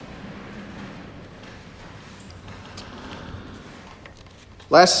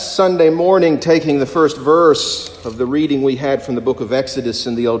Last Sunday morning, taking the first verse of the reading we had from the book of Exodus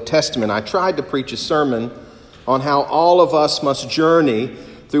in the Old Testament, I tried to preach a sermon on how all of us must journey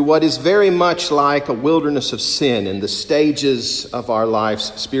through what is very much like a wilderness of sin in the stages of our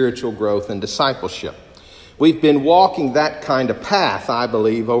life's spiritual growth and discipleship. We've been walking that kind of path, I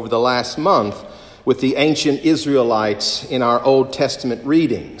believe, over the last month with the ancient Israelites in our Old Testament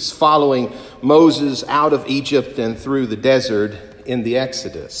readings, following Moses out of Egypt and through the desert in the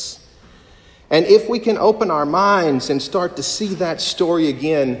Exodus. And if we can open our minds and start to see that story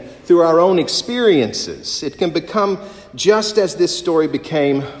again through our own experiences, it can become just as this story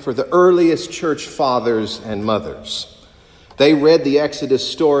became for the earliest church fathers and mothers. They read the Exodus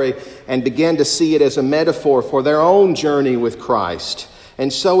story and began to see it as a metaphor for their own journey with Christ.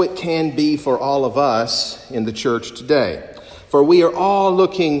 And so it can be for all of us in the church today. For we are all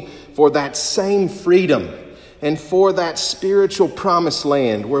looking for that same freedom and for that spiritual promised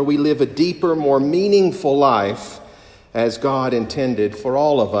land where we live a deeper, more meaningful life as God intended for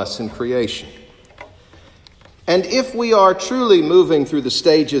all of us in creation. And if we are truly moving through the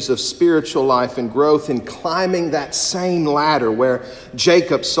stages of spiritual life and growth and climbing that same ladder where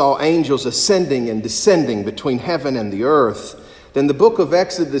Jacob saw angels ascending and descending between heaven and the earth, then the book of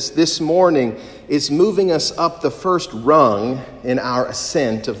Exodus this morning is moving us up the first rung in our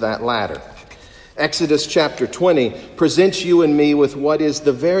ascent of that ladder. Exodus chapter 20 presents you and me with what is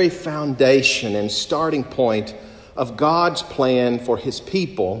the very foundation and starting point of God's plan for his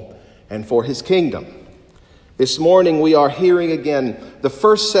people and for his kingdom. This morning we are hearing again the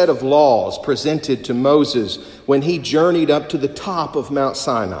first set of laws presented to Moses when he journeyed up to the top of Mount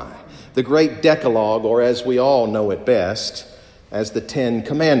Sinai, the great Decalogue, or as we all know it best, as the Ten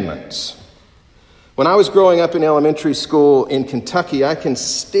Commandments. When I was growing up in elementary school in Kentucky, I can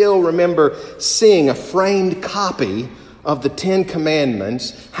still remember seeing a framed copy of the Ten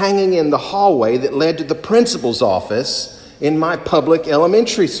Commandments hanging in the hallway that led to the principal's office in my public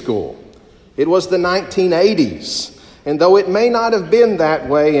elementary school. It was the 1980s, and though it may not have been that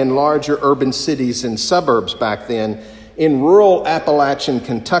way in larger urban cities and suburbs back then, in rural Appalachian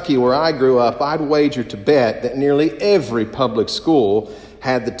Kentucky where I grew up, I'd wager to bet that nearly every public school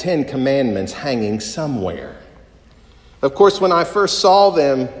had the Ten Commandments hanging somewhere. Of course, when I first saw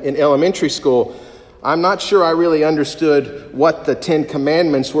them in elementary school, I'm not sure I really understood what the Ten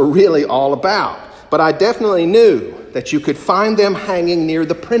Commandments were really all about. But I definitely knew that you could find them hanging near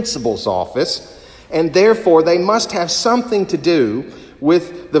the principal's office, and therefore they must have something to do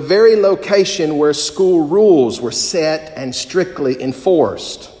with the very location where school rules were set and strictly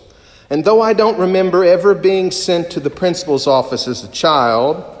enforced. And though I don't remember ever being sent to the principal's office as a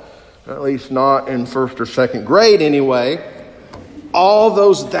child, at least not in first or second grade anyway, all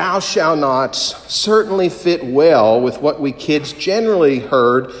those thou shalt nots certainly fit well with what we kids generally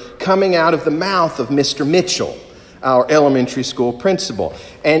heard coming out of the mouth of Mr. Mitchell, our elementary school principal.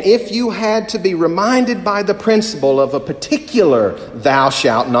 And if you had to be reminded by the principal of a particular thou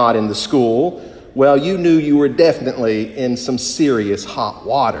shalt not in the school, well, you knew you were definitely in some serious hot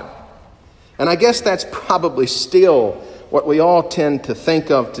water. And I guess that's probably still what we all tend to think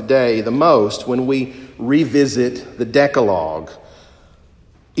of today the most when we revisit the Decalogue,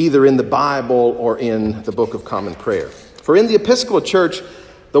 either in the Bible or in the Book of Common Prayer. For in the Episcopal Church,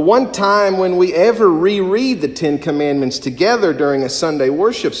 the one time when we ever reread the Ten Commandments together during a Sunday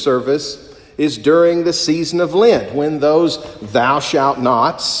worship service is during the season of Lent, when those thou shalt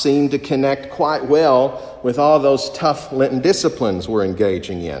nots seem to connect quite well with all those tough Lenten disciplines we're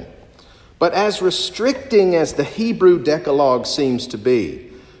engaging in. But as restricting as the Hebrew Decalogue seems to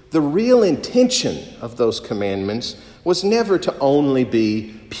be, the real intention of those commandments was never to only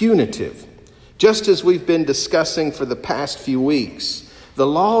be punitive. Just as we've been discussing for the past few weeks, the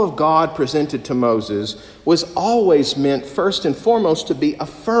law of God presented to Moses was always meant first and foremost to be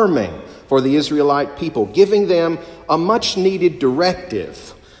affirming for the Israelite people, giving them a much-needed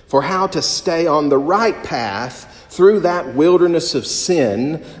directive for how to stay on the right path through that wilderness of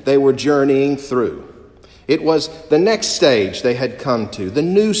sin they were journeying through. It was the next stage they had come to, the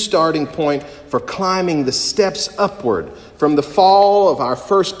new starting point for climbing the steps upward from the fall of our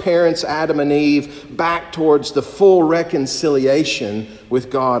first parents, Adam and Eve, back towards the full reconciliation with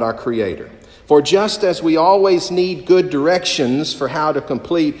God, our Creator. For just as we always need good directions for how to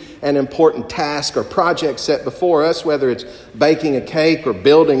complete an important task or project set before us, whether it's baking a cake or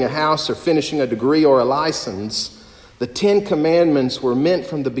building a house or finishing a degree or a license, the Ten Commandments were meant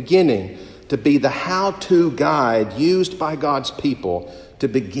from the beginning to be the how-to guide used by God's people to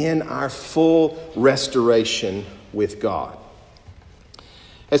begin our full restoration with God.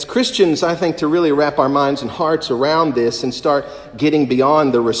 As Christians, I think to really wrap our minds and hearts around this and start getting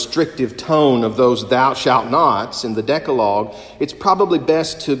beyond the restrictive tone of those thou shalt nots in the Decalogue, it's probably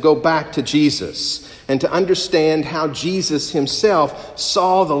best to go back to Jesus and to understand how Jesus himself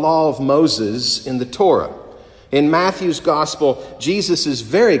saw the law of Moses in the Torah. In Matthew's gospel, Jesus is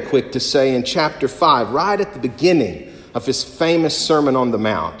very quick to say in chapter 5, right at the beginning of his famous Sermon on the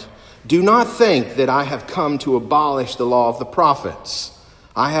Mount, "Do not think that I have come to abolish the law of the prophets.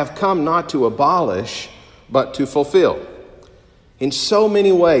 I have come not to abolish, but to fulfill." In so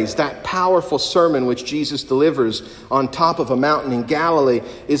many ways, that powerful sermon which Jesus delivers on top of a mountain in Galilee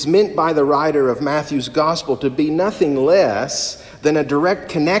is meant by the writer of Matthew's gospel to be nothing less than a direct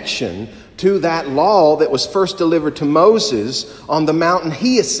connection to that law that was first delivered to Moses on the mountain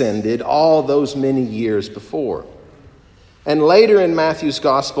he ascended all those many years before. And later in Matthew's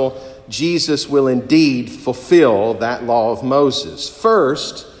gospel, Jesus will indeed fulfill that law of Moses.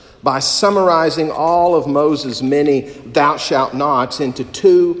 First, by summarizing all of Moses' many thou shalt nots into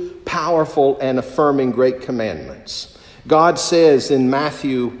two powerful and affirming great commandments. Jesus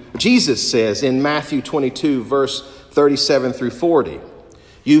says in Matthew 22, verse 37 through 40,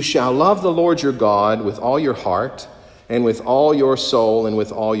 "You shall love the Lord your God with all your heart and with all your soul and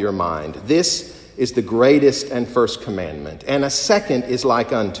with all your mind. This is the greatest and first commandment. And a second is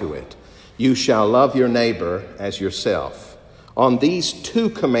like unto it. You shall love your neighbor as yourself. On these two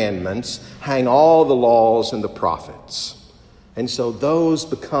commandments hang all the laws and the prophets." And so those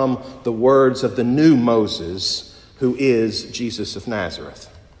become the words of the new Moses, who is Jesus of Nazareth.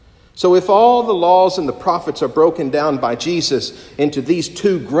 So if all the laws and the prophets are broken down by Jesus into these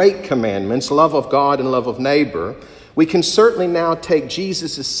two great commandments, love of God and love of neighbor, we can certainly now take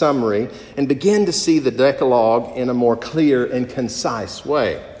Jesus' summary and begin to see the Decalogue in a more clear and concise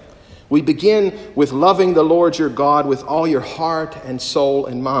way. We begin with loving the Lord your God with all your heart and soul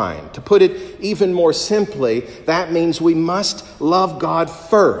and mind. To put it even more simply, that means we must love God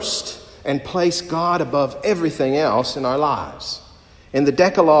first and place God above everything else in our lives. In the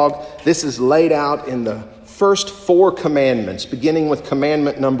Decalogue, this is laid out in the first four commandments, beginning with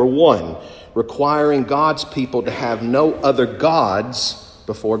commandment number 1, requiring God's people to have no other gods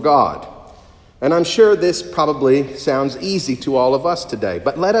before God. And I'm sure this probably sounds easy to all of us today,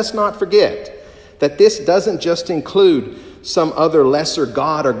 but let us not forget that this doesn't just include some other lesser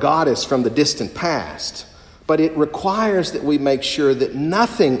god or goddess from the distant past, but it requires that we make sure that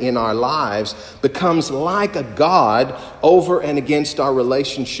nothing in our lives becomes like a god over and against our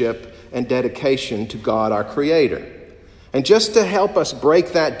relationship and dedication to God, our Creator. And just to help us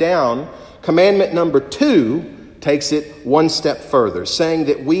break that down, commandment number 2 takes it one step further, saying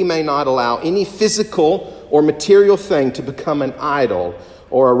that we may not allow any physical or material thing to become an idol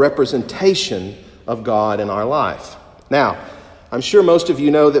or a representation of God in our life. Now, I'm sure most of you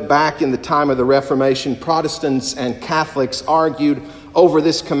know that back in the time of the Reformation, Protestants and Catholics argued over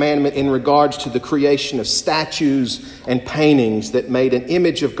this commandment in regards to the creation of statues and paintings that made an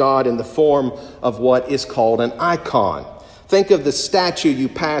image of God in the form of what is called an icon. Think of the statue you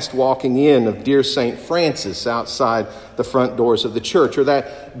passed walking in of dear St. Francis outside the front doors of the church, or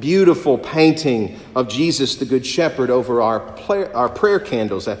that beautiful painting of Jesus the Good Shepherd over our prayer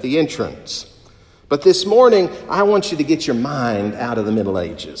candles at the entrance. But this morning, I want you to get your mind out of the Middle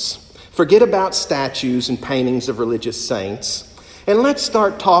Ages. Forget about statues and paintings of religious saints, and let's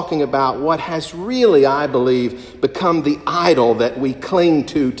start talking about what has really, I believe, become the idol that we cling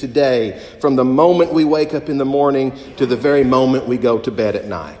to today from the moment we wake up in the morning to the very moment we go to bed at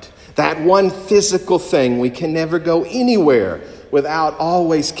night. That one physical thing we can never go anywhere without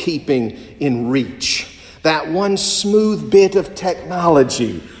always keeping in reach. That one smooth bit of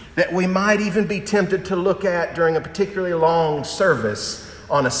technology that we might even be tempted to look at during a particularly long service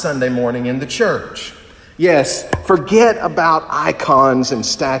on a Sunday morning in the church. Yes, forget about icons and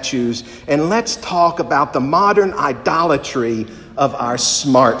statues, and let's talk about the modern idolatry of our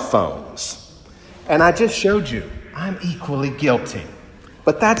smartphones. And I just showed you, I'm equally guilty.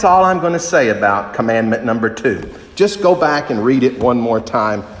 But that's all I'm going to say about commandment number 2. Just go back and read it one more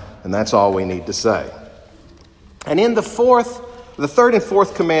time, and that's all we need to say. And in the third and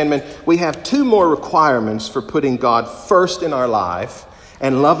fourth commandment, we have 2 more requirements for putting God first in our life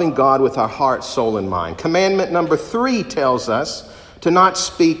and loving God with our heart, soul, and mind. Commandment number 3 tells us to not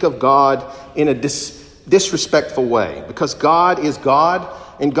speak of God in a disrespectful way, because God is God,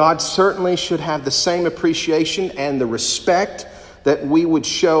 and God certainly should have the same appreciation and the respect that we would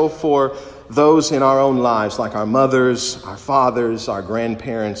show for those in our own lives, like our mothers, our fathers, our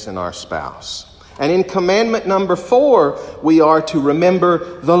grandparents, and our spouse. And in commandment number 4, we are to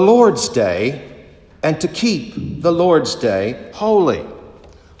remember the Lord's Day and to keep the Lord's Day holy.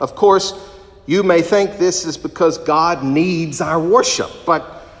 Of course, you may think this is because God needs our worship,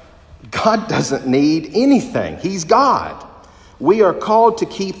 but God doesn't need anything. He's God. We are called to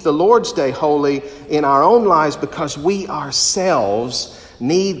keep the Lord's Day holy in our own lives because we ourselves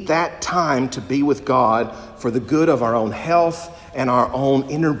need that time to be with God for the good of our own health and our own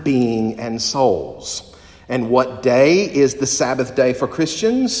inner being and souls. And what day is the Sabbath day for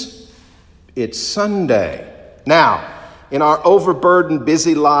Christians? It's Sunday. Now, in our overburdened,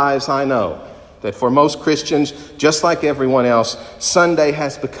 busy lives, I know that for most Christians, just like everyone else, Sunday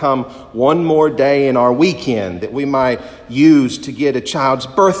has become one more day in our weekend that we might use to get a child's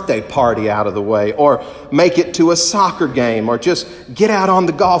birthday party out of the way, or make it to a soccer game, or just get out on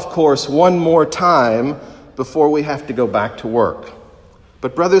the golf course one more time before we have to go back to work.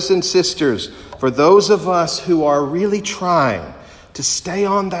 But brothers and sisters, for those of us who are really trying to stay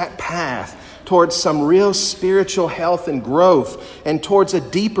on that path towards some real spiritual health and growth and towards a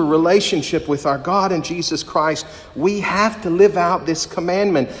deeper relationship with our God and Jesus Christ, we have to live out this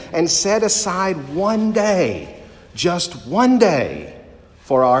commandment and set aside one day, just one day,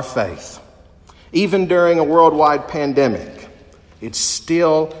 for our faith. Even during a worldwide pandemic, it's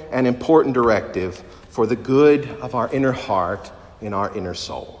still an important directive for the good of our inner heart and our inner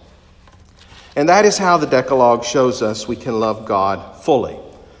soul. And that is how the Decalogue shows us we can love God fully,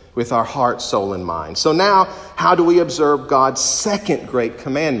 with our heart, soul, and mind. So now, how do we observe God's second great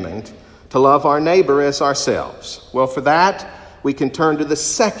commandment, to love our neighbor as ourselves? Well, for that, we can turn to the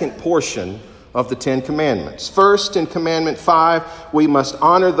second portion of the Ten Commandments. First, in Commandment 5, we must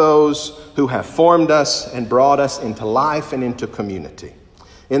honor those who have formed us and brought us into life and into community.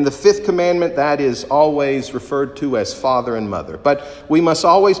 In the fifth commandment, that is always referred to as father and mother. But we must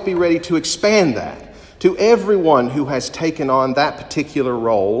always be ready to expand that to everyone who has taken on that particular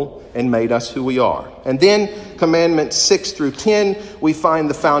role and made us who we are. And then, commandments 6 through 10, we find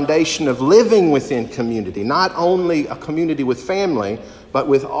the foundation of living within community, not only a community with family, but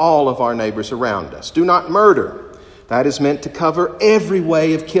with all of our neighbors around us. Do not murder. That is meant to cover every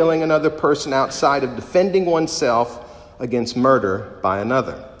way of killing another person outside of defending oneself against murder by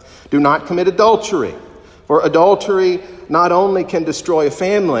another. Do not commit adultery, for adultery not only can destroy a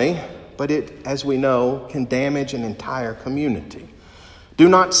family, but it, as we know, can damage an entire community. Do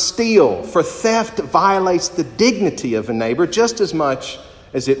not steal, for theft violates the dignity of a neighbor just as much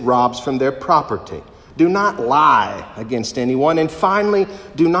as it robs from their property. Do not lie against anyone. And finally,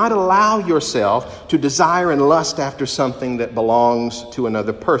 do not allow yourself to desire and lust after something that belongs to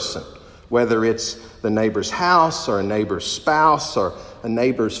another person, whether it's the neighbor's house or a neighbor's spouse or a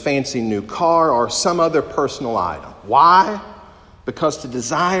neighbor's fancy new car or some other personal item. Why? Because to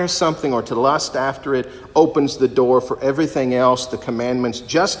desire something or to lust after it opens the door for everything else the commandments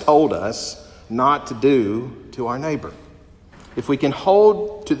just told us not to do to our neighbor. If we can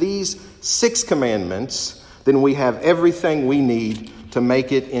hold to these 6 commandments, then we have everything we need to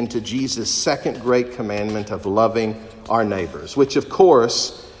make it into Jesus' second great commandment of loving our neighbors, which of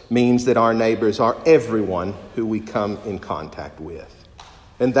course means that our neighbors are everyone who we come in contact with.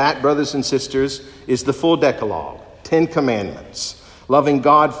 And that, brothers and sisters, is the full Decalogue, 10 commandments. Loving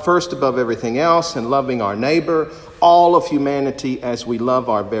God first above everything else and loving our neighbor, all of humanity as we love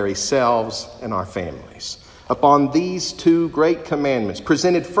our very selves and our families. Upon these 2 great commandments,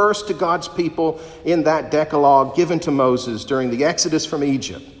 presented first to God's people in that Decalogue given to Moses during the Exodus from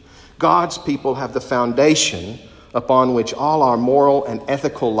Egypt, God's people have the foundation upon which all our moral and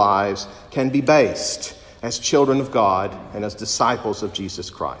ethical lives can be based as children of God and as disciples of Jesus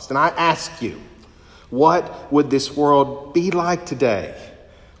Christ. And I ask you, what would this world be like today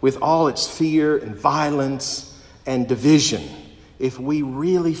with all its fear and violence and division if we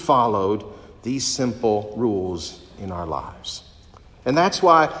really followed these simple rules in our lives? And that's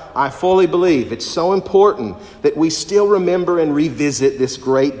why I fully believe it's so important that we still remember and revisit this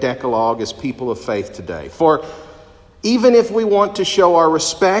great Decalogue as people of faith today. For even if we want to show our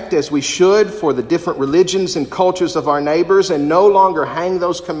respect, as we should, for the different religions and cultures of our neighbors and no longer hang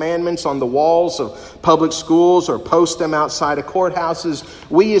those commandments on the walls of public schools or post them outside of courthouses,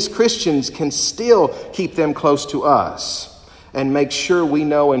 we as Christians can still keep them close to us and make sure we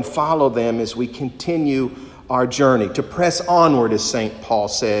know and follow them as we continue our journey to press onward, as St. Paul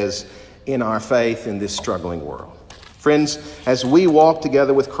says, in our faith in this struggling world. Friends, as we walk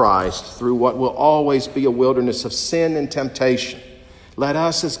together with Christ through what will always be a wilderness of sin and temptation, let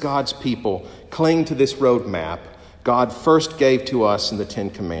us as God's people cling to this roadmap God first gave to us in the 10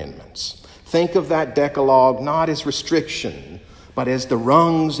 Commandments. Think of that Decalogue not as restriction, but as the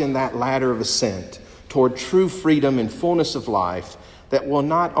rungs in that ladder of ascent toward true freedom and fullness of life that will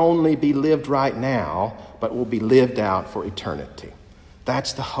not only be lived right now, but will be lived out for eternity.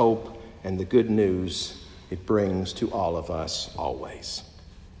 That's the hope and the good news it brings to all of us always.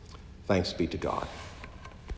 Thanks be to God.